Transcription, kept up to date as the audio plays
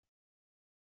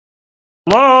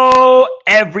Hello,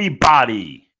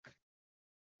 everybody.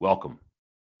 Welcome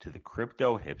to the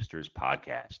Crypto Hipsters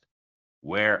podcast,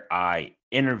 where I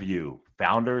interview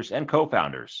founders and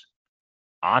co-founders,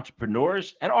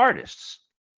 entrepreneurs and artists,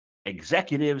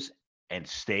 executives and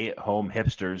stay-at-home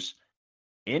hipsters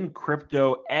in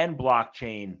crypto and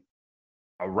blockchain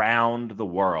around the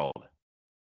world.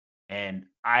 And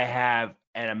I have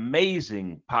an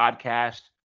amazing podcast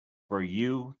for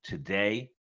you today.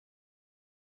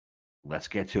 Let's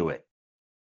get to it.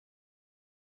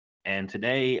 And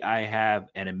today I have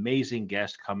an amazing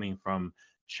guest coming from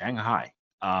Shanghai.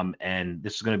 And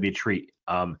this is going to be a treat.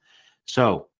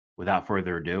 So without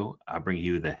further ado, I'll bring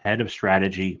you the head of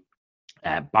strategy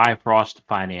at Bifrost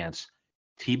Finance,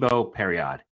 Thibaut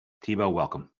Period. Thibaut,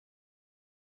 welcome.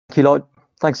 Thank you, Lord.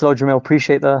 Thanks a lot, Jamil.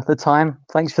 Appreciate the time.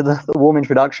 Thanks for the warm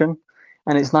introduction.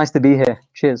 And it's nice to be here.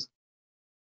 Cheers.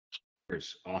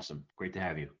 Awesome. Great to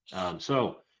have you.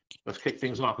 So let's kick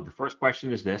things off with the first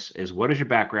question is what is your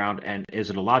background, and is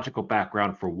it a logical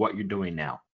background for what you're doing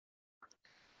now?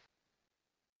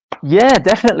 Yeah,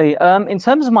 definitely. In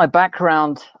terms of my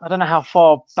background, I don't know how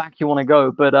far back you want to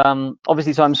go, but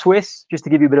obviously, so I'm Swiss, just to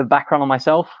give you a bit of background on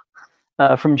myself,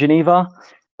 from Geneva.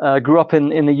 Grew up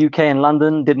in the UK in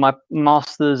London, did my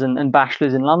master's and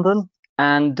bachelor's in London,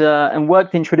 and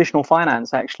worked in traditional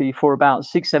finance actually for about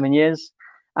 6-7 years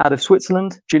out of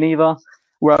Switzerland, Geneva,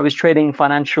 where I was trading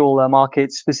financial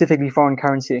markets, specifically foreign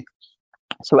currency,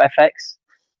 so FX,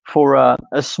 for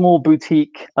a small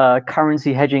boutique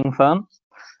currency hedging firm.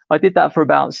 I did that for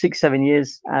about 6-7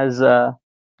 years as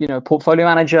portfolio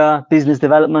manager, business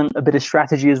development, a bit of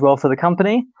strategy as well for the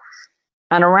company.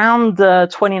 And around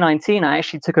 2019, I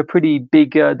actually took a pretty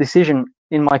big decision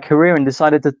in my career and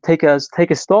decided to take a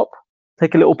stop,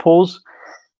 take a little pause,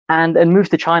 and move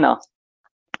to China.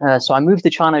 So I moved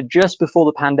to China just before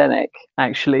the pandemic,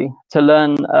 actually, to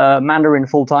learn Mandarin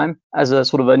full time as a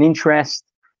sort of an interest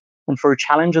and for a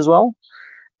challenge as well.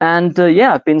 And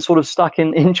I've been sort of stuck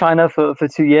in China for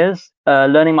 2 years,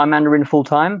 learning my Mandarin full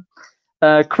time.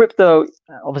 Crypto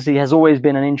obviously has always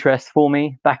been an interest for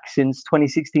me back since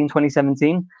 2016,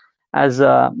 2017, as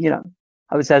I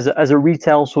would say as a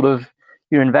retail sort of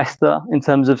investor in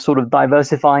terms of sort of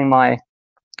diversifying my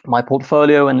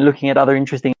portfolio and looking at other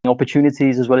interesting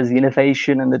opportunities, as well as the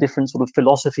innovation and the different sort of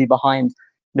philosophy behind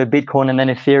Bitcoin and then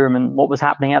Ethereum and what was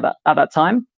happening at that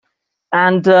time.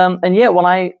 And when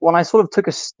I sort of took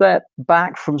a step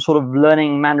back from sort of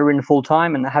learning Mandarin full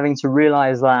time and having to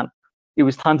realize that it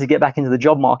was time to get back into the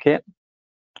job market,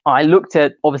 I looked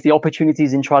at obviously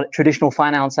opportunities in traditional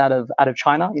finance out of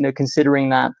China, considering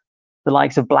that the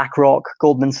likes of BlackRock,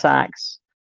 Goldman Sachs,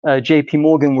 JP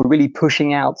Morgan were really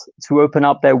pushing out to open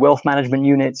up their wealth management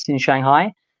units in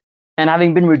Shanghai. And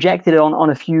having been rejected on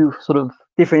a few sort of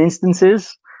different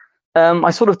instances, I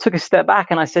sort of took a step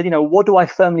back and I said, what do I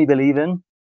firmly believe in?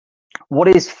 What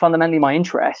is fundamentally my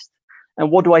interest? And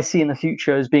what do I see in the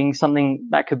future as being something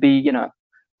that could be,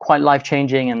 quite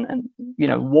life-changing? And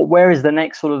where is the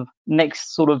next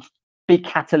sort of big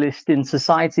catalyst in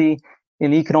society, in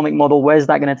the economic model? Where's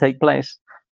that going to take place?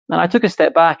 And I took a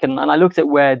step back and I looked at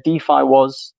where DeFi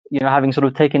was, having sort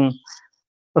of taken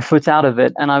a foot out of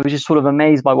it, and I was just sort of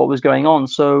amazed by what was going on.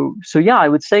 So I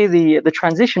would say the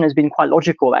transition has been quite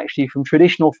logical, actually, from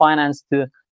traditional finance to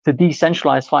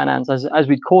decentralized finance, as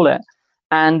we'd call it.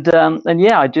 And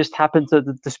I just happened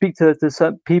to speak to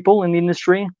certain people in the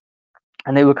industry,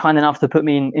 and they were kind enough to put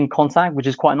me in contact, which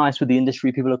is quite nice with the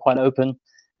industry. People are quite open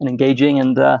and engaging,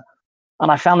 and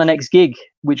I found the next gig,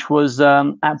 which was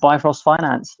at Bifrost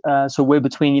Finance. So we're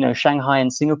between Shanghai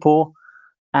and Singapore.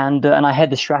 And I head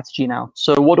the strategy now.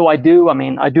 So what do? I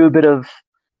mean, I do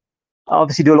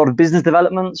obviously do a lot of business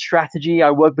development strategy.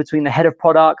 I work between the head of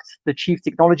product, the chief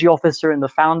technology officer, and the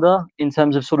founder in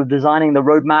terms of sort of designing the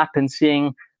roadmap and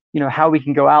seeing, how we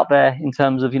can go out there in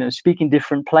terms of, speaking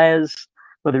different players,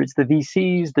 whether it's the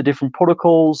VCs, the different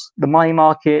protocols, the money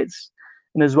markets,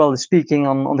 and as well as speaking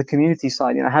on the community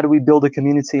side. How do we build a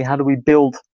community? How do we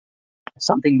build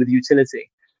something with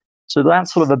utility? So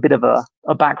that's sort of a bit of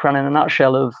a background in a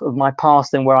nutshell of my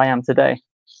past and where I am today.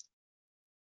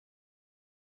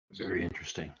 Very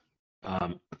interesting.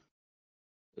 I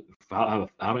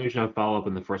don't usually have follow-up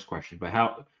in the first question, but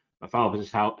how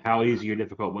easy or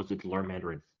difficult was it to learn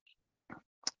Mandarin?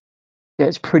 Yeah,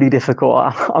 it's pretty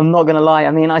difficult. I'm not going to lie.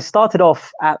 I mean, I started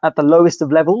off at the lowest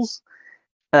of levels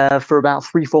for about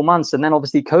 3-4 months, and then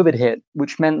obviously COVID hit,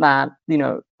 which meant that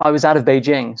I was out of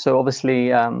Beijing, so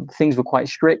obviously things were quite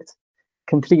strict.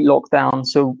 Complete lockdown.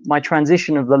 So my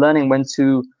transition of the learning went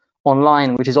to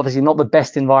online, which is obviously not the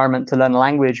best environment to learn a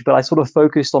language, but I sort of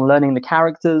focused on learning the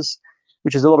characters,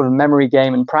 which is a lot of a memory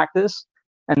game and practice.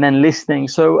 and then listing.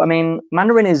 So, I mean,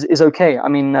 Mandarin is okay. I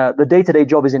mean, the day-to-day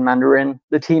job is in Mandarin.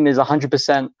 The team is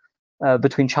 100%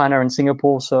 between China and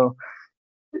Singapore. So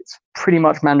it's pretty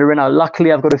much Mandarin.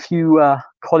 Luckily, I've got a few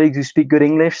colleagues who speak good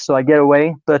English, so I get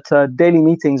away. But daily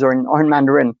meetings are in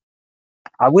Mandarin.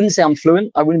 I wouldn't say I'm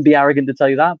fluent. I wouldn't be arrogant to tell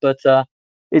you that, but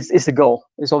it's a goal.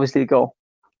 It's obviously a goal.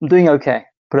 I'm doing okay.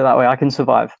 Put it that way. I can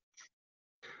survive.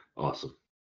 Awesome.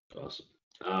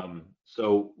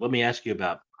 So let me ask you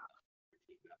about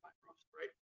Bifrost, right?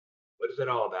 What is it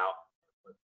all about?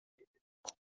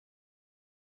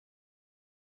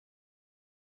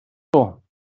 Sure.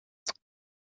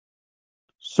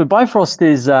 So Bifrost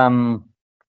is I'm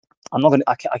not going to,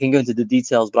 I can go into the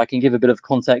details, but I can give a bit of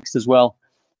context as well.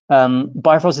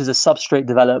 Bifrost is a substrate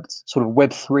developed sort of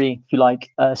Web3, if you like,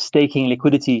 staking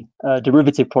liquidity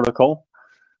derivative protocol,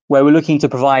 where we're looking to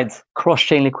provide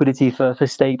cross-chain liquidity for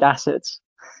staked assets.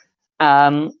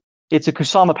 It's a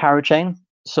Kusama parachain.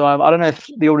 So I don't know if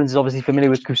the audience is obviously familiar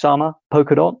with Kusama,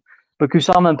 Polkadot, but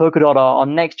Kusama and Polkadot are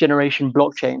next generation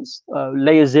blockchains,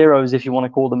 layer zeros, if you want to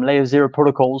call them, layer zero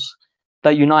protocols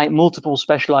that unite multiple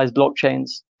specialized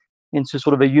blockchains into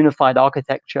sort of a unified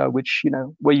architecture, which,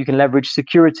 where you can leverage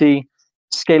security,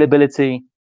 scalability,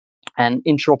 and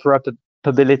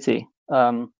interoperability.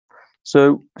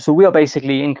 So we are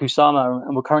basically in Kusama,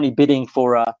 and we're currently bidding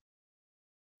for an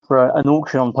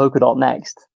auction on Polkadot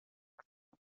next.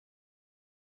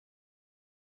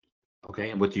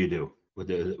 Okay, and what do you do with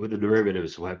the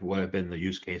derivatives? What have been the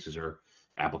use cases or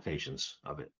applications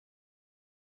of it?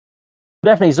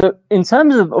 Definitely. So in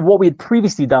terms of what we had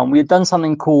previously done, we had done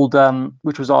something called,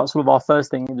 which was our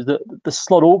first thing. It was the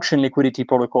slot auction liquidity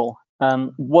protocol.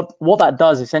 What that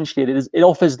does essentially is it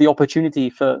offers the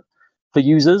opportunity for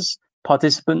users,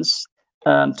 participants,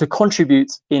 to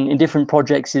contribute in different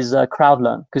projects is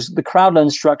crowdlearn, because the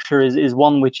crowdlearn structure is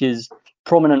one which is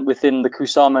prominent within the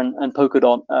Kusama and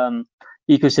Polkadot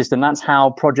ecosystem. That's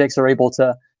how projects are able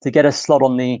to get a slot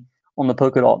on the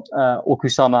Polkadot or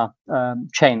Kusama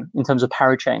chain in terms of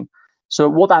parachain. So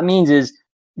what that means is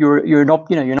you're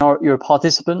a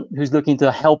participant who's looking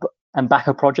to help and back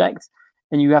a project,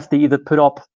 and you have to either put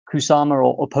up Kusama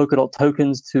or Polkadot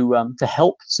tokens to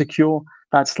help secure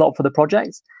that slot for the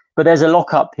project. But there's a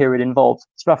lockup period involved.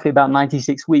 It's roughly about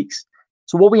 96 weeks.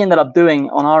 So what we ended up doing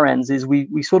on our ends is we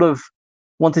sort of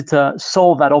wanted to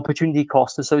solve that opportunity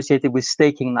cost associated with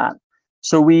staking that.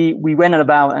 So we went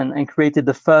about and created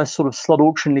the first sort of slot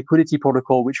auction liquidity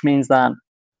protocol, which means that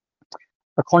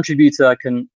a contributor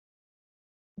can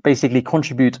basically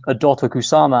contribute a DOT or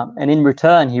Kusama, and in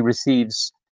return he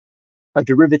receives a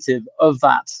derivative of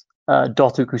that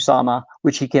DOT or Kusama,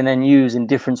 which he can then use in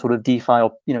different sort of DeFi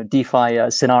or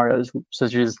DeFi scenarios,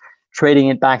 such as trading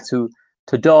it back to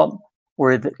DOT,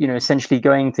 or essentially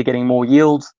getting more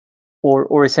yield,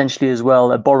 or essentially as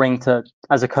well borrowing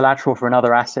as a collateral for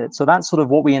another asset. So that's sort of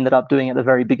what we ended up doing at the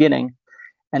very beginning.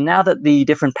 And now that the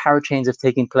different parachains have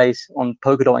taken place on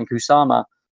Polkadot and Kusama,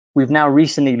 we've now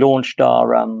recently launched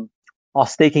our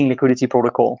staking liquidity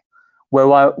protocol,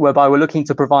 whereby we're looking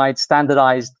to provide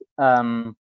standardized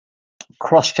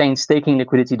cross-chain staking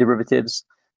liquidity derivatives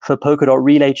for Polkadot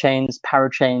relay chains,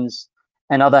 parachains,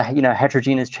 and other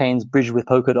heterogeneous chains bridged with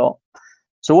Polkadot.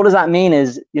 So what does that mean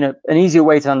is, an easier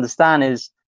way to understand is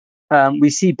we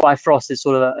see Bifrost as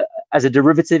sort of as a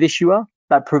derivative issuer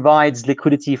that provides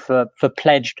liquidity for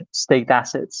pledged staked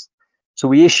assets. So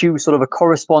we issue sort of a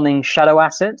corresponding shadow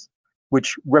asset,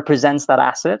 which represents that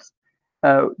asset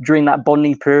during that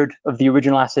bonding period of the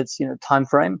original asset's time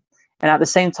frame. And at the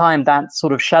same time, that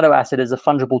sort of shadow asset is a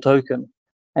fungible token,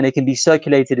 and it can be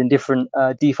circulated in different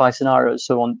DeFi scenarios.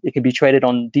 So it can be traded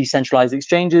on decentralized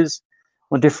exchanges,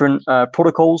 on different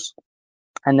protocols,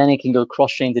 and then it can go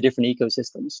cross-chain to different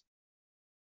ecosystems.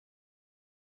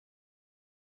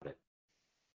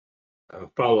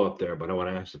 Follow up there, but I want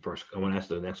to ask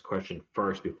the next question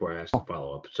first before I ask the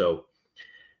follow up. So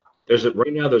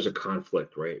right now there's a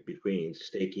conflict, right, between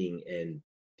staking and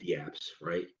the apps,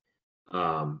 right?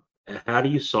 How do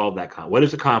you solve that what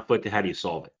is the conflict and how do you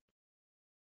solve it?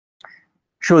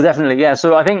 Sure, definitely, yeah.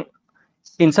 So I think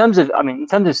in terms of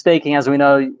staking, as we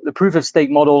know, the proof of stake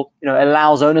model,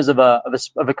 allows owners of a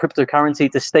cryptocurrency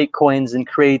to stake coins and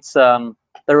creates their own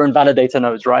validator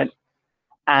nodes, right?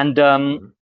 And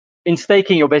in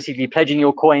staking, you're basically pledging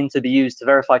your coin to be used to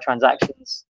verify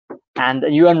transactions, and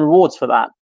you earn rewards for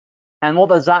that. And what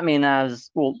does that mean?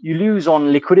 You lose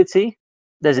on liquidity.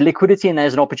 There's a liquidity and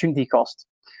there's an opportunity cost.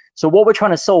 So what we're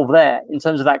trying to solve there in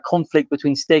terms of that conflict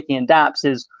between staking and dApps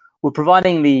is we're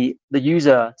providing the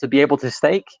user to be able to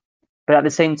stake, but at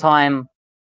the same time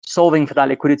solving for that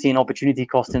liquidity and opportunity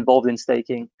cost involved in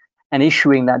staking and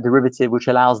issuing that derivative, which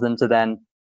allows them to then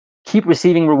keep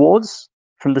receiving rewards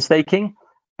from the staking,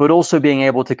 but also being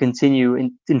able to continue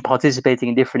in participating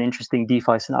in different interesting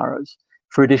DeFi scenarios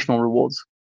for additional rewards.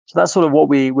 So that's sort of what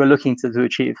we're looking to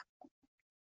achieve.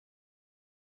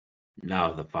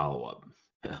 Now the follow-up.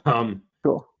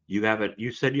 Sure.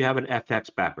 You said you have an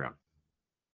FX background,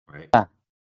 right? Yeah.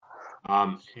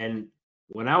 And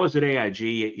when I was at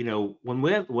AIG,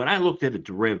 when I looked at the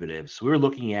derivatives, we were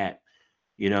looking at,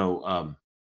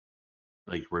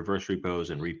 like reverse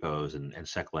repos and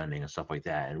sec lending and stuff like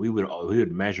that, and we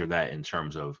would measure that in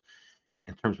terms of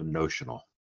notional,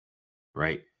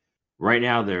 right? Right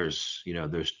now, there's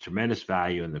tremendous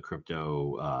value in the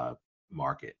crypto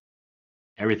market.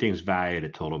 Everything's valued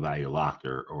at total value locked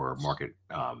or market.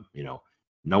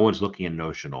 No one's looking at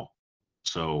notional.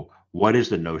 So, what is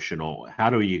the notional? How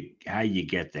do you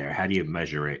get there? How do you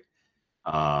measure it?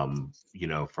 From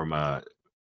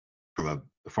a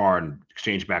foreign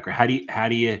exchange background, how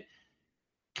do you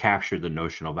capture the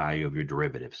notional value of your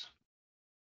derivatives?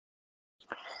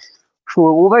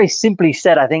 Sure. Well, very simply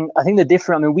said, I think the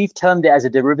different. I mean, we've termed it as a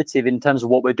derivative in terms of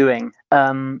what we're doing,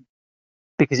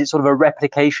 because it's sort of a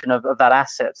replication of that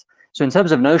asset. So in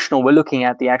terms of notional, we're looking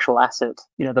at the actual asset.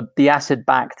 The asset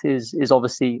backed is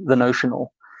obviously the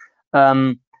notional.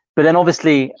 But then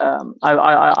obviously,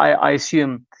 I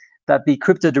assume that the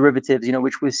crypto derivatives,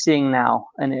 which we're seeing now,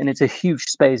 and it's a huge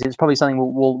space. It's probably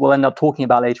something we'll end up talking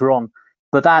about later on.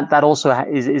 But that also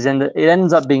it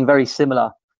ends up being very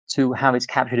similar to how it's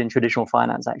captured in traditional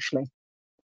finance, actually.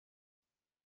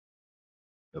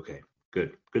 Okay,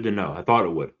 good to know. I thought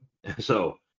it would.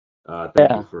 So,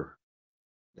 thank you for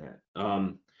that.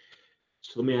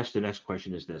 So let me ask the next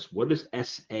question: is this what is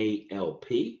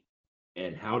SALP,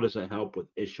 and how does it help with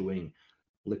issuing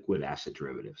liquid asset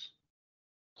derivatives?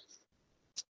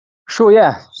 Sure,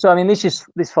 yeah. So I mean, this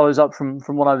follows up from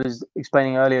what I was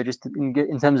explaining earlier, just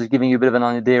in terms of giving you a bit of an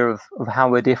idea of how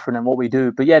we're different and what we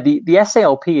do. But yeah, the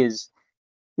SALP is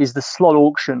the slot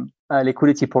auction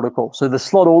liquidity protocol. So the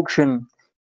slot auction,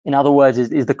 in other words,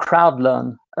 is the crowd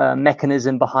learn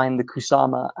mechanism behind the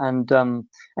Kusama and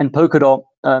Polkadot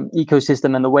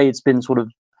ecosystem, and the way it's been sort of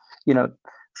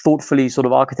thoughtfully sort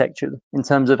of architectured in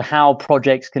terms of how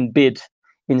projects can bid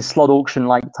in slot auction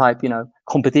like type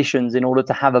competitions in order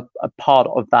to have a part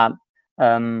of that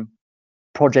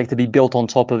project to be built on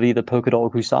top of either Polkadot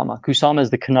or Kusama. Kusama is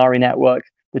the Canary network,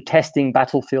 the testing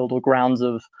battlefield or grounds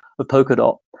of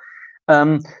Polkadot.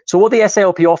 So what the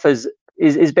SALP offers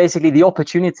is basically the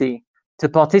opportunity to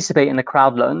participate in the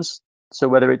crowd loans. So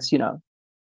whether it's Polkadot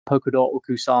or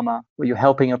Kusama, where you're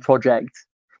helping a project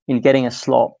in getting a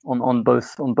slot on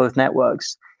both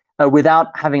networks, without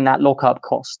having that lockup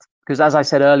cost. Because as I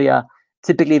said earlier,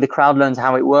 typically the crowd loans,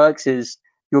 how it works is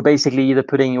you're basically either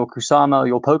putting your Kusama or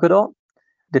your Polkadot,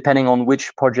 depending on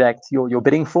which project you're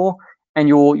bidding for, and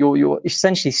you're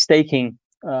essentially staking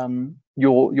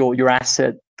your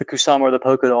asset, the Kusama or the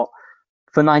Polkadot,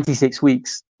 for 96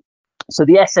 weeks. So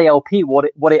the SALP,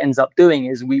 what it ends up doing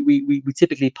is we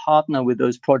typically partner with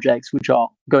those projects which are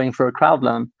going for a crowd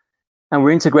loan, and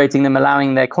we're integrating them,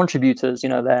 allowing their contributors,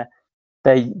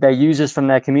 their users from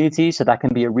their community. So that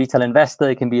can be a retail investor,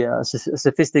 it can be a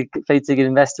sophisticated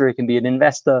investor, it can be an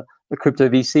investor, a crypto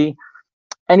VC,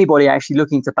 anybody actually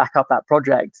looking to back up that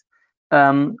project.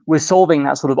 We're solving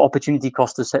that sort of opportunity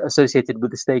cost associated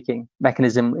with the staking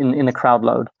mechanism in the crowd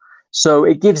load. So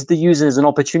it gives the users an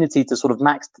opportunity to sort of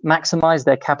maximize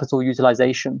their capital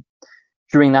utilization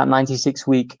during that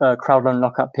 96-week crowd loan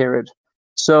lockup period.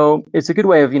 So it's a good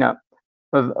way of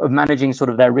of managing sort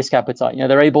of their risk appetite.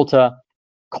 They're able to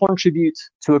contribute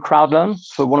to a crowd loan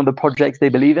for one of the projects they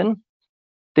believe in.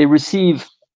 They receive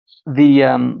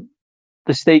the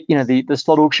stake, the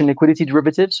slot auction liquidity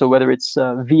derivative. So whether it's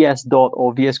VS DOT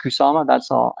or VS Kusama, that's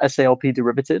our SALP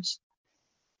derivatives.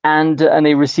 And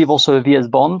they receive also a VS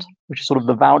bond, which is sort of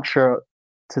the voucher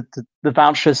the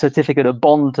voucher certificate, a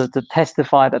bond to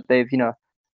testify that they've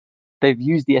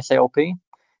used the SALP,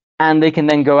 and they can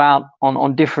then go out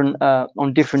on different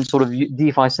sort of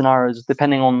DeFi scenarios,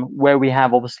 depending on where we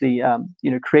have obviously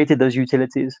created those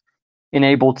utilities,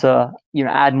 enabled to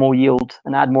add more yield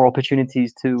and add more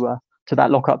opportunities to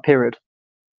that lockup period.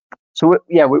 So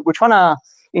we're trying to,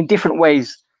 in different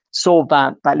ways, solve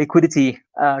that liquidity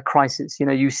crisis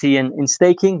you see in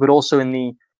staking, but also in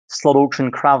the slot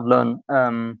auction crowd loan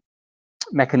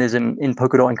mechanism in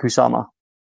Polkadot and Kusama.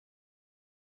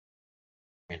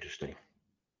 Interesting.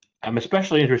 I'm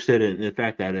especially interested in the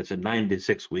fact that it's a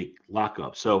 96-week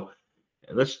lockup. So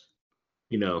let's,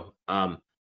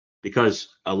 because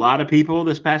a lot of people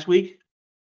this past week,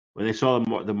 when they saw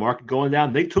the market going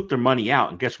down, they took their money out,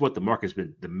 and guess what? The market's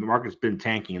been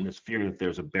tanking in this fear that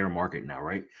there's a bear market now,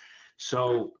 right?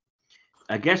 So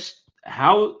I guess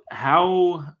how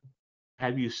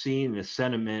have you seen the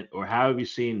sentiment, or how have you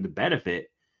seen the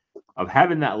benefit of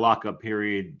having that lockup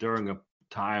period during a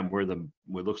time where it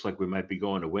looks like we might be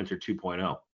going to winter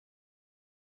 2.0?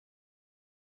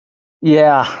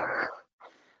 Yeah,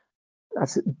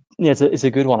 that's yeah, it's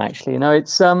a good one actually.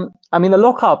 It's I mean, the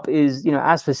lockup is,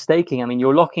 as for staking, I mean,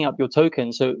 you're locking up your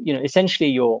token, so essentially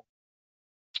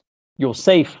you're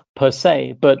safe per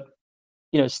se, but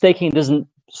staking doesn't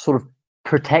sort of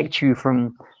protect you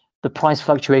from the price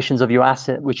fluctuations of your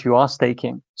asset which you are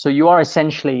staking. So you are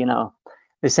essentially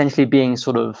being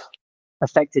sort of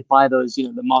affected by those,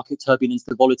 the market turbulence,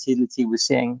 the volatility we're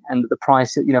seeing, and the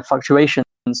price, fluctuations.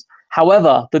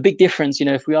 However, the big difference,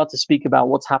 if we are to speak about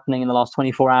what's happening in the last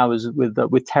 24 hours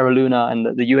with Terra Luna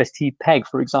and the UST peg,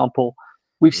 for example,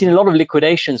 we've seen a lot of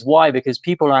liquidations. Why? Because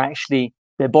people are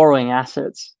they're borrowing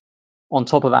assets on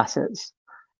top of assets,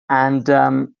 and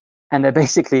they're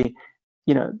basically,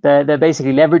 they're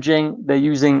basically leveraging. They're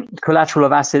using collateral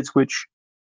of assets which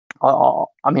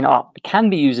can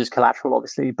be used as collateral,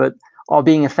 obviously, but are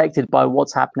being affected by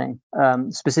what's happening,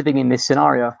 specifically in this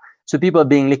scenario. So people are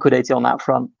being liquidated on that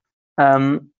front.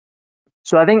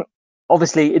 So I think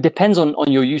obviously it depends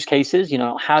on your use cases,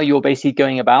 how you're basically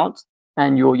going about,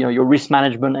 and your risk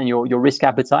management and your risk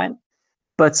appetite.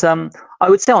 But I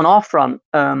would say on our front,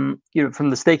 from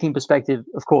the staking perspective,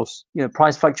 of course,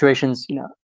 price fluctuations,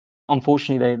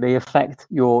 unfortunately they affect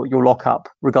your lockup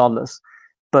regardless.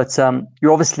 But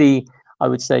you're obviously, I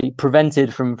would say,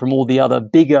 prevented from all the other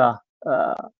bigger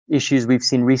issues we've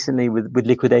seen recently with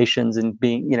liquidations and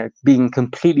being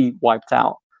completely wiped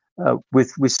out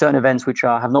with certain events which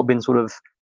have not been sort of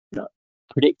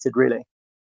predicted really.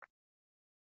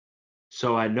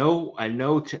 So I know.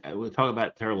 We'll talk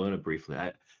about Terra Luna briefly.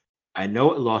 I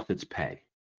know it lost its peg,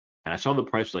 and I saw the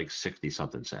price was like 60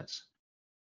 something cents.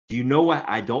 Do you know what?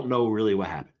 I don't know really what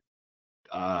happened.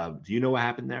 Do you know what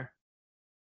happened there?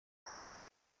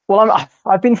 Well,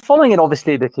 I've been following it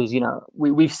obviously because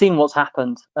we've seen what's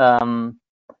happened.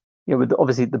 With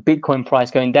obviously the Bitcoin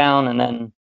price going down, and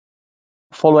then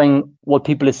following what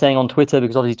people are saying on Twitter,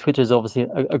 because obviously Twitter is obviously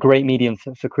a great medium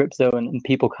for crypto and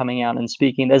people coming out and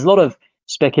speaking. There's a lot of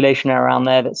speculation around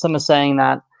there that some are saying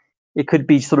that it could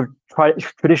be sort of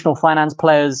traditional finance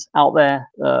players out there.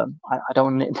 I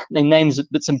don't want to name names,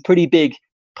 but some pretty big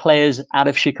players out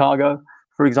of Chicago,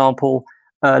 for example,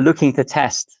 looking to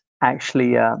test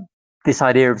actually this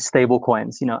idea of stable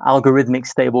coins, algorithmic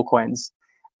stable coins,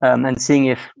 and seeing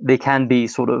if they can be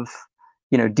sort of,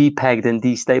 depegged and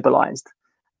destabilized.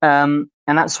 And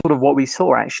that's sort of what we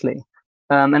saw actually.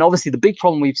 And obviously the big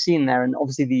problem we've seen there, and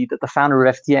obviously the founder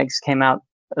of FTX came out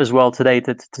as well today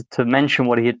to mention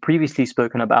what he had previously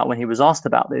spoken about when he was asked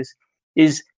about this,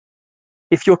 is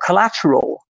if your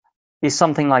collateral is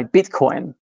something like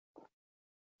Bitcoin,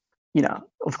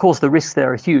 of course the risks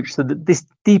there are huge. So this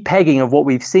depegging of what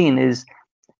we've seen is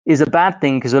a bad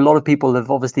thing, because a lot of people have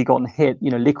obviously gotten hit,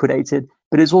 liquidated,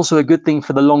 but it's also a good thing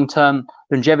for the long-term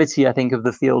longevity, I think, of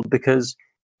the field, because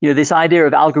this idea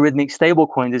of algorithmic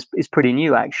stablecoins is pretty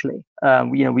new actually.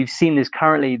 We've seen this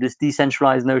currently, this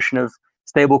decentralized notion of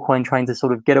stablecoin trying to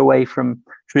sort of get away from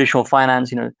traditional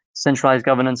finance, centralized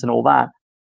governance and all that.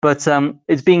 But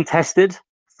it's being tested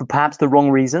for perhaps the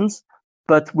wrong reasons.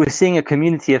 But we're seeing a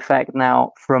community effect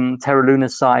now from Terra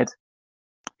Luna's side,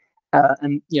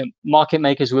 and market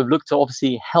makers who have looked to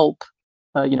obviously help,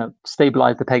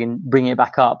 stabilize the peg and bring it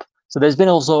back up. So there's been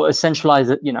also a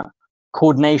centralized,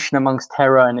 coordination amongst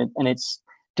Terra and its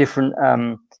different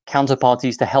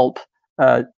counterparties to help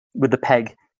with the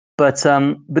peg. But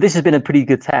this has been a pretty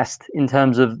good test in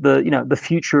terms of the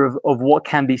future of what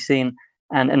can be seen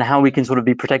and how we can sort of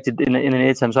be protected in the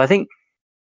near term. So I think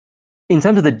in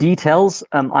terms of the details,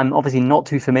 I'm obviously not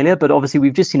too familiar, but obviously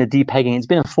we've just seen a depegging. It's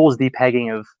been a forced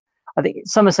depegging of, I think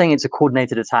some are saying it's a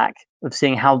coordinated attack of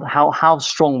seeing how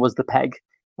strong was the peg,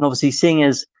 and obviously seeing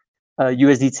as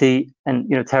USDT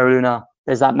and Terra Luna,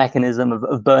 there's that mechanism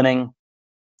of burning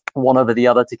one over the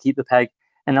other to keep the peg,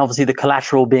 and obviously the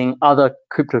collateral being other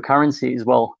cryptocurrencies.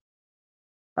 Well,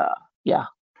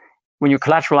 when your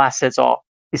collateral assets are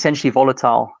essentially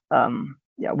volatile,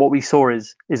 what we saw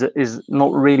is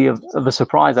not really of a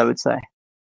surprise, I would say.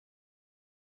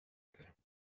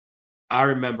 I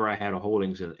remember I had a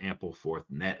holdings in Ampleforth,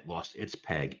 and that lost its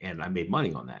peg, and I made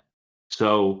money on that.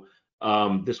 So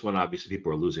this one, obviously,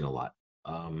 people are losing a lot.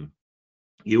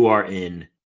 You are in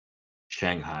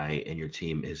Shanghai, and your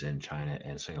team is in China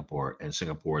and Singapore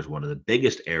is one of the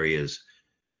biggest areas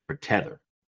for Tether,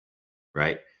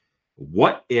 right?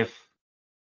 What if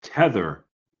Tether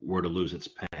were to lose its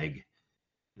peg?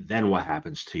 Then what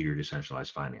happens to your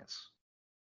decentralized finance?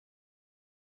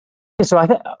 So I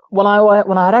think when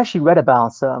I had actually read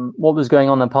about what was going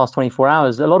on in the past 24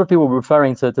 hours, a lot of people were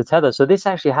referring to Tether. So this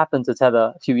actually happened to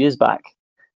Tether a few years back.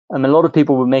 A lot of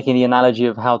people were making the analogy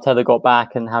of how Tether got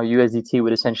back and how USDT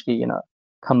would essentially,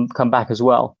 come back as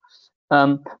well.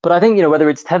 But I think, whether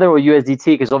it's Tether or USDT,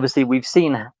 because obviously we've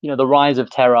seen, the rise of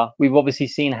Terra. We've obviously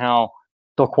seen how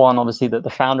Dokwan, obviously the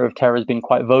founder of Terra, has been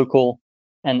quite vocal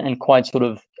and quite sort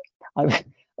of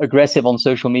aggressive on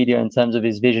social media in terms of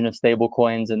his vision of stable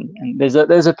coins. And there's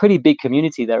a pretty big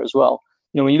community there as well.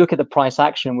 When you look at the price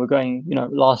action, we're going,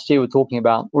 last year we're talking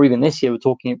about, or even this year we're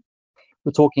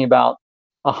talking about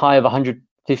a high of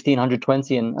 115,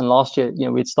 120, and last year,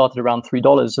 we'd started around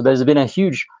 $3. So there's been a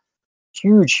huge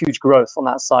growth on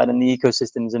that side and the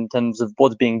ecosystems in terms of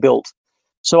what's being built.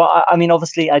 So I mean,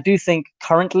 obviously, I do think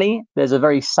currently there's a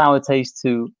very sour taste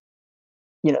to,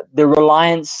 the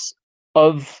reliance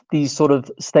of these sort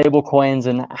of stable coins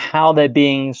and how they're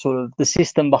being sort of the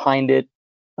system behind it.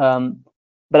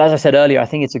 But as I said earlier, I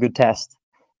think it's a good test.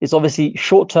 It's obviously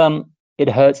short term, it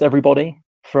hurts everybody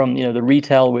from, the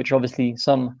retail, which obviously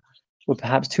some were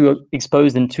perhaps too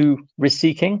exposed and too risk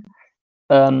seeking,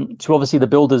 to obviously the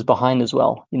builders behind as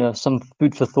well. Some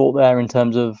food for thought there in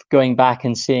terms of going back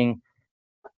and seeing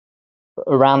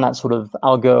around that sort of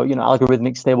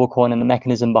algorithmic stablecoin and the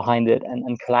mechanism behind it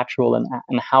and collateral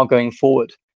and how going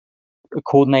forward a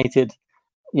coordinated,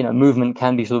 movement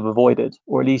can be sort of avoided,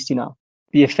 or at least,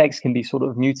 the effects can be sort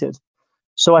of muted.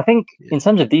 So I think in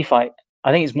terms of DeFi,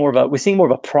 I think it's we're seeing more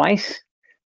of a price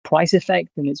effect,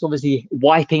 and it's obviously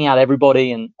wiping out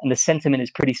everybody, and the sentiment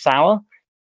is pretty sour.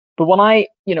 But when I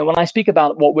speak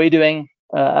about what we're doing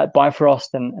at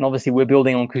Bifrost, and obviously we're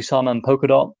building on Kusama and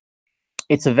Polkadot,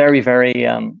 it's a very, very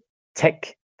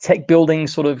tech building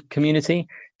sort of community,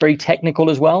 very technical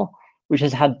as well, which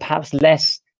has had perhaps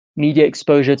less media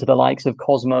exposure to the likes of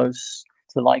Cosmos,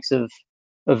 to the likes of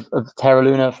Terra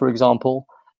Luna, for example.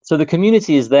 So the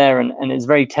community is there and it's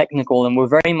very technical, and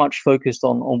we're very much focused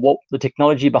on what the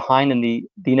technology behind and the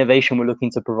innovation we're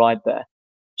looking to provide there.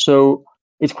 So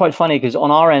it's quite funny because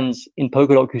on our ends in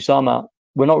Polkadot Kusama,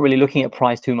 we're not really looking at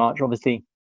price too much. Obviously,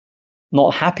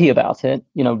 not happy about it.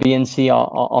 BNC,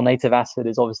 our native asset,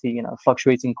 is obviously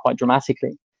fluctuating quite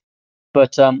dramatically.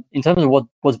 But in terms of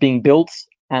what's being built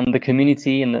and the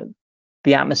community and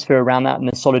the atmosphere around that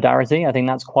and the solidarity, I think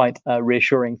that's quite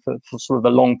reassuring for sort of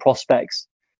the long prospects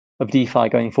of DeFi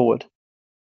going forward.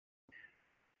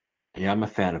 Yeah, I'm a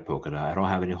fan of Polkadot. I don't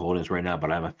have any holdings right now,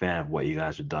 but I'm a fan of what you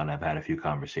guys have done. I've had a few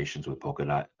conversations with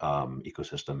Polkadot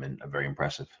ecosystem, and very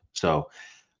impressive. So,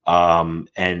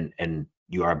 and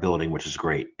you are building, which is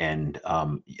great. And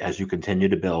as you continue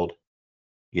to build,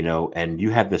 and you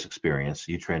have this experience,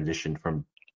 you transitioned from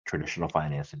traditional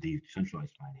finance to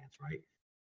decentralized finance, right?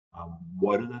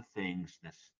 What are the things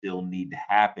that still need to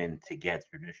happen to get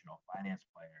traditional finance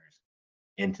players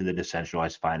into the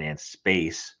decentralized finance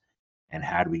space, and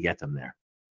how do we get them there?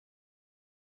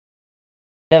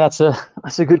 Yeah, that's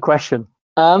a good question.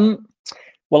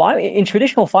 Well, in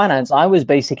traditional finance, I was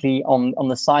basically on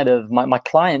the side of my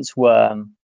clients were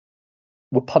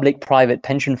public-private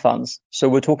pension funds. So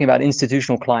we're talking about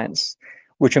institutional clients,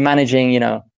 which are managing,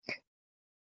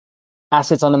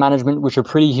 assets under management, which are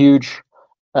pretty huge.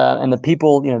 And the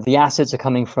people, the assets are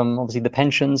coming from obviously the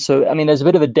pensions. So, I mean, there's a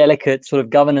bit of a delicate sort of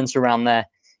governance around there.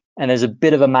 And there's a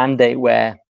bit of a mandate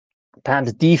where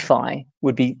perhaps DeFi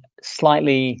would be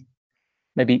slightly,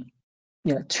 maybe,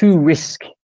 too risk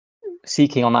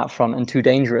seeking on that front and too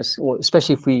dangerous, or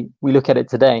especially if we look at it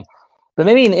today. But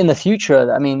maybe in the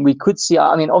future, I mean, we could see,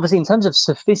 I mean, obviously in terms of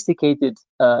sophisticated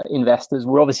investors,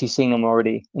 we're obviously seeing them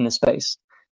already in the space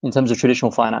in terms of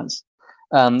traditional finance.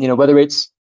 Whether it's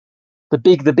the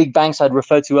big banks I'd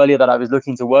referred to earlier that I was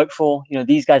looking to work for,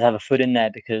 these guys have a foot in there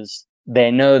because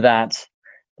they know that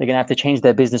they're going to have to change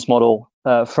their business model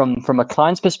from a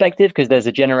client's perspective, because there's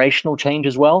a generational change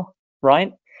as well,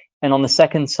 right? And on the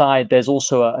second side, there's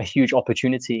also a huge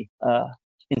opportunity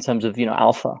in terms of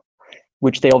alpha,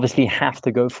 which they obviously have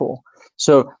to go for.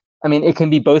 So, I mean, it can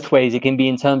be both ways. It can be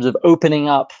in terms of opening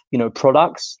up,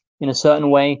 products in a certain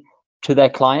way to their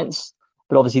clients,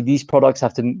 but obviously these products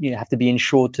have to be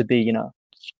ensured to be,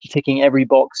 ticking every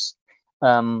box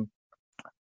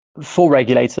for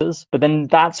regulators. But then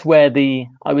that's where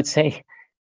I would say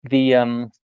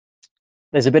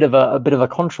there's a bit of a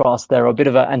contrast there, or a bit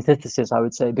of an antithesis, I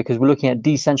would say, because we're looking at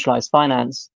decentralized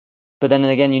finance, but then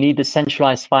again, you need the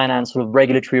centralized finance sort of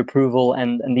regulatory approval,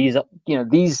 and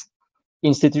these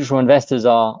institutional investors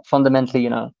are fundamentally,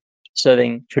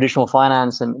 serving traditional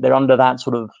finance, and they're under that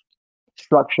sort of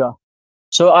structure.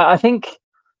 So I think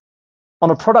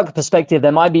on a product perspective,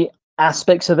 there might be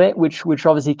aspects of it which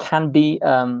obviously can be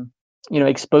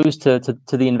exposed to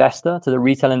the investor, to the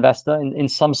retail investor in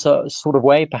some sort of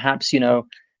way. Perhaps,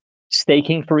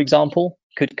 staking, for example,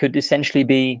 could essentially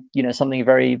be, something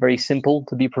very, very simple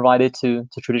to be provided to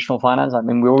traditional finance. I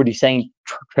mean, we're already saying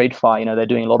TradeFi, they're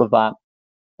doing a lot of that.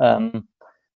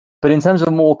 But in terms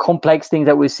of more complex things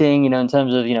that we're seeing, in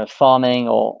terms of, farming,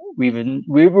 or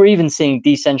we're even seeing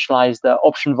decentralized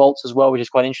option vaults as well, which is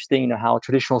quite interesting, how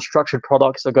traditional structured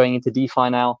products are going into DeFi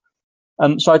now.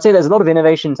 So I'd say there's a lot of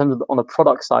innovation in terms of on the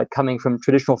product side coming from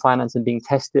traditional finance and being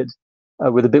tested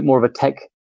with a bit more of a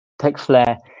tech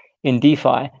flair in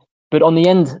DeFi. But on the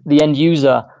end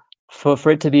user,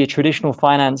 for it to be a traditional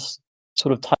finance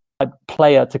sort of type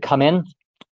player to come in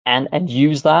and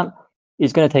use that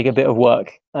is going to take a bit of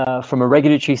work from a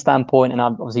regulatory standpoint, and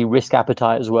obviously risk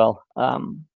appetite as well.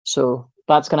 So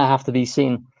that's going to have to be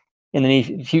seen in the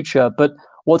near future. But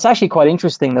what's actually quite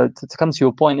interesting, though, to come to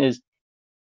your point, is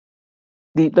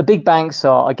the big banks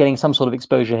are getting some sort of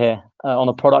exposure here on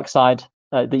the product side.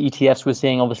 The ETFs we're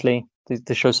seeing, obviously,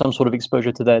 to show some sort of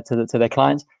exposure to their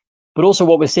clients. But also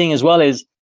what we're seeing as well is,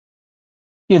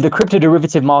 the crypto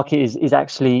derivative market is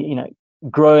actually,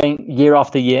 growing year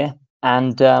after year.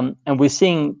 And we're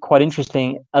seeing, quite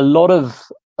interesting, a lot of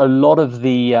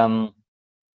the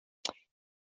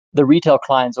retail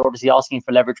clients are obviously asking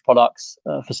for leverage products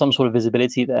for some sort of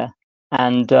visibility there.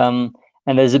 And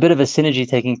there's a bit of a synergy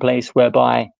taking place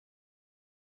whereby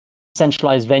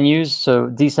centralized venues, so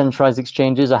decentralized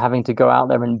exchanges, are having to go out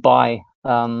there and buy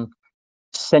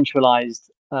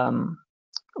centralized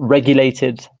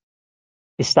regulated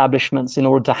establishments in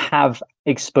order to have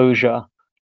exposure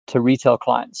to retail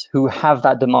clients who have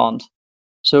that demand.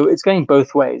 So it's going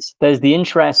both ways. There's the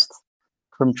interest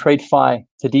from TradeFi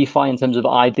to DeFi in terms of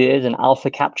ideas and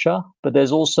alpha capture, but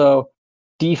there's also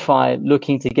DeFi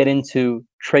looking to get into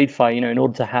TradeFi, in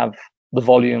order to have the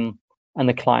volume and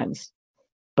the clients.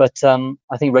 But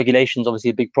I think regulation is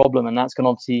obviously a big problem, and that's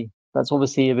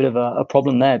obviously a bit of a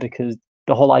problem there, because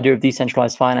the whole idea of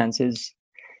decentralized finance is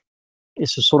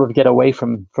to sort of get away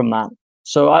from that.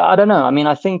 So I don't know. I mean,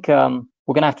 I think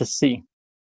we're going to have to see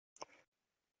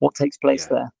what takes place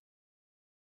there.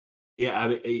 Yeah, I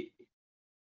mean,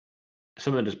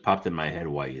 something just popped in my head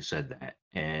while you said that,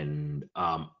 and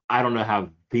I don't know how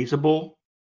feasible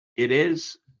it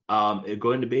is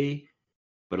going to be,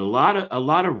 but a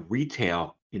lot of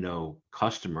retail,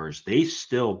 customers, they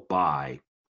still buy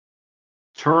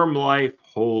term life,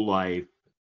 whole life,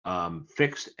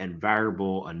 fixed and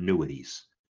variable annuities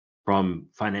from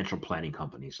financial planning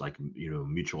companies like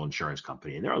mutual insurance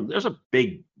company, and there's a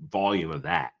big volume of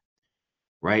that,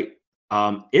 right?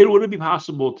 It would be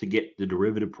possible to get the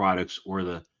derivative products or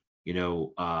the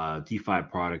DeFi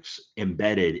products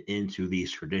embedded into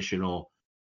these traditional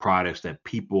products that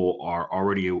people are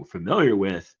already familiar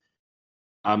with.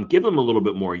 Give them a little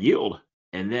bit more yield,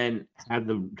 and then have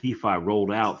the DeFi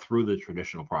rolled out through the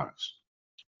traditional products.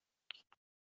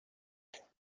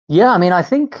 Yeah, I mean, I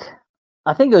think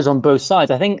it goes on both sides.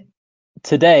 I think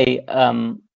today,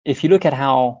 if you look at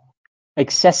how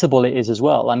accessible it is as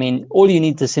well, I mean, all you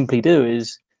need to simply do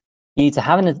is you need to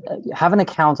have an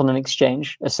account on an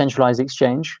exchange, a centralized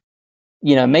exchange.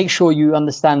 Make sure you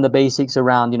understand the basics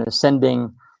around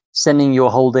sending your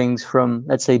holdings from,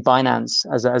 let's say, Binance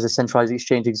as a centralized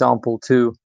exchange example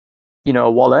to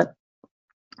a wallet.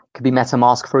 It could be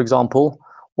MetaMask, for example,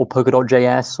 or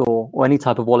Polkadot.js, or any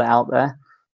type of wallet out there.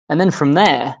 And then from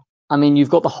there, I mean, you've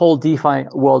got the whole DeFi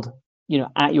world,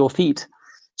 at your feet.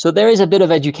 So there is a bit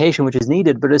of education which is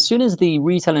needed, but as soon as the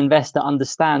retail investor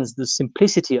understands the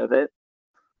simplicity of it,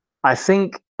 I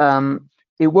think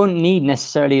it won't need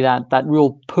necessarily that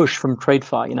real push from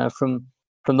TradeFi,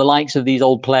 from the likes of these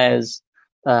old players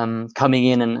coming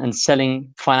in and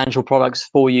selling financial products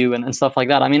for you and stuff like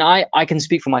that. I mean, I can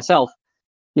speak for myself.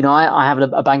 I have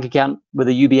a bank account with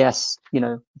a UBS,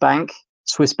 bank,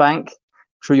 Swiss bank.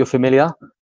 I'm sure you're familiar.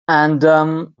 And,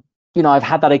 I've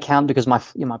had that account because my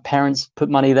parents put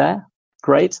money there.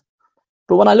 Great.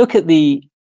 But when I look at the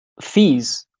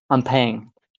fees I'm paying,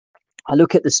 I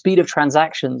look at the speed of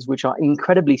transactions, which are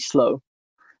incredibly slow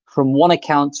from one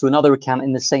account to another account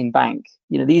in the same bank.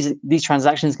 These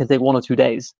transactions can take 1 or 2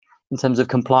 days in terms of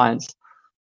compliance.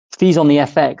 Fees on the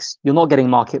FX, you're not getting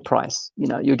market price.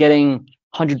 You're getting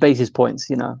 100 basis points,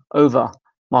 over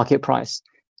market price.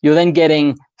 You're then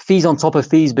getting fees on top of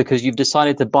fees because you've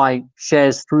decided to buy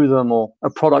shares through them or a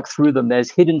product through them. There's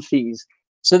hidden fees.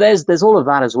 So there's all of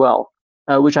that as well,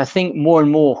 which I think more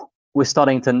and more we're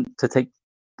starting to take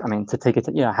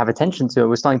it, have attention to.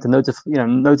 We're starting to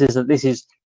notice that this is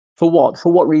for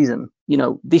what reason?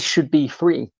 This should be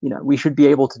free. We should be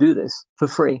able to do this for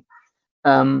free.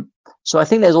 So I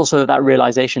think there's also that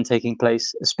realization taking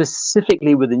place,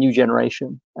 specifically with the new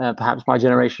generation, perhaps my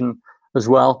generation as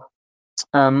well,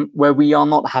 where we are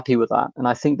not happy with that. And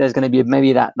I think there's going to be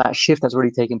maybe that shift that's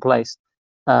already taken place.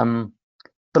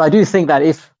 But I do think that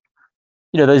if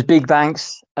those big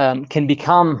banks can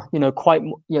become quite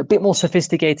a bit more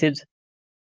sophisticated,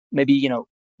 maybe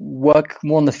work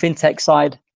more on the fintech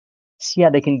side, so,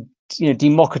 yeah, they can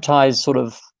democratize sort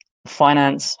of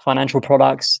financial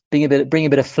products, bring a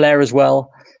bit of flair as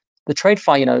well. The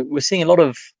TradeFi, we're seeing a lot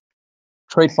of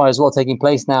TradeFi as well taking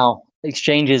place now.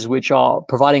 Exchanges which are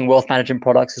providing wealth management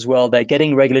products as well. They're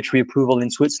getting regulatory approval in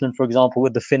Switzerland, for example,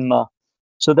 with the FINMA.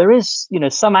 So there is,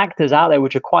 some actors out there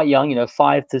which are quite young,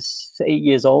 5 to 8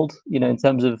 years old, in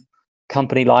terms of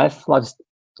company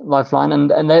lifeline,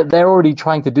 and they're already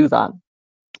trying to do that.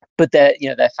 But their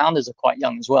founders are quite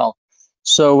young as well.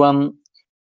 So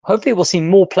hopefully we'll see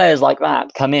more players like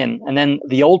that come in, and then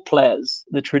the old players,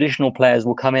 the traditional players,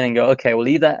 will come in and go, okay, well,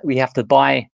 either we have to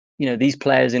buy these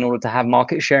players in order to have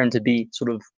market share and to be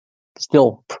sort of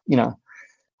still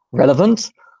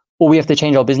relevant, or we have to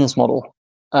change our business model.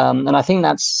 And I think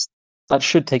that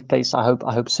should take place. I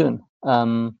hope soon.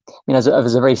 As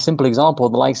a very simple example,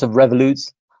 the likes of Revolut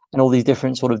and all these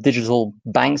different sort of digital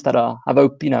banks that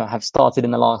have started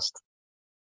in the last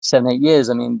 7-8 years.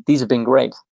 I mean, these have been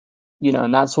great,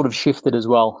 and that sort of shifted as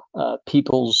well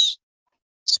people's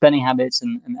spending habits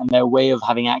and their way of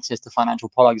having access to financial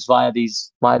products via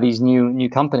these new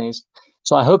companies.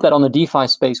 So I hope that on the DeFi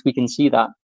space we can see that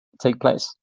take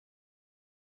place.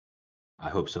 I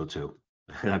hope so too.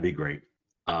 That'd be great.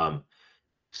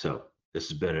 So this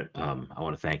has been, I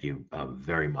want to thank you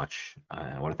very much.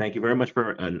 I want to thank you very much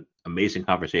for an amazing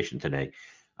conversation today.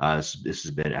 This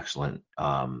has been excellent.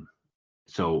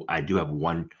 So I do have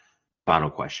one final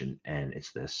question, and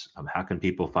it's this. How can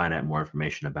people find out more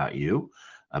information about you,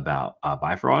 about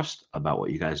Bifrost, about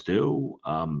what you guys do?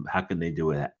 How can they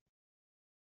do that?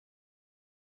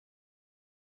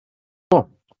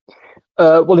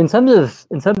 Well, in terms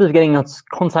of getting in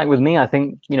contact with me, I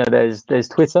think there's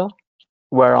Twitter,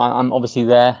 where I'm obviously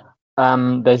there.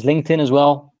 There's LinkedIn as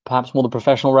well, perhaps more the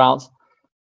professional route.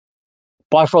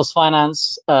 Bifrost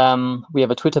Finance, we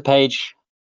have a Twitter page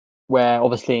where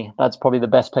obviously that's probably the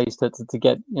best place to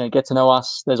get to know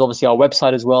us. There's obviously our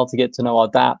website as well to get to know our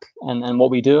DApp and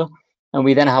what we do. And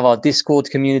we then have our Discord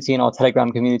community and our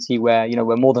Telegram community where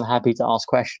we're more than happy to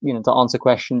to answer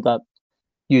questions that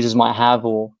users might have,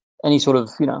 or any sort of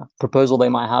proposal they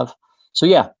might have. So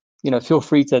yeah, feel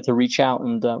free to reach out,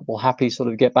 and we'll happily sort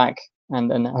of get back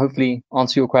and hopefully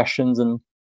answer your questions, and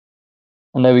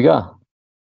there we go.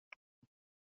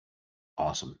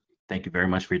 Awesome. Thank you very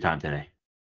much for your time today.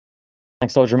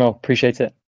 Thanks, Jamil. Appreciate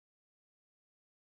it.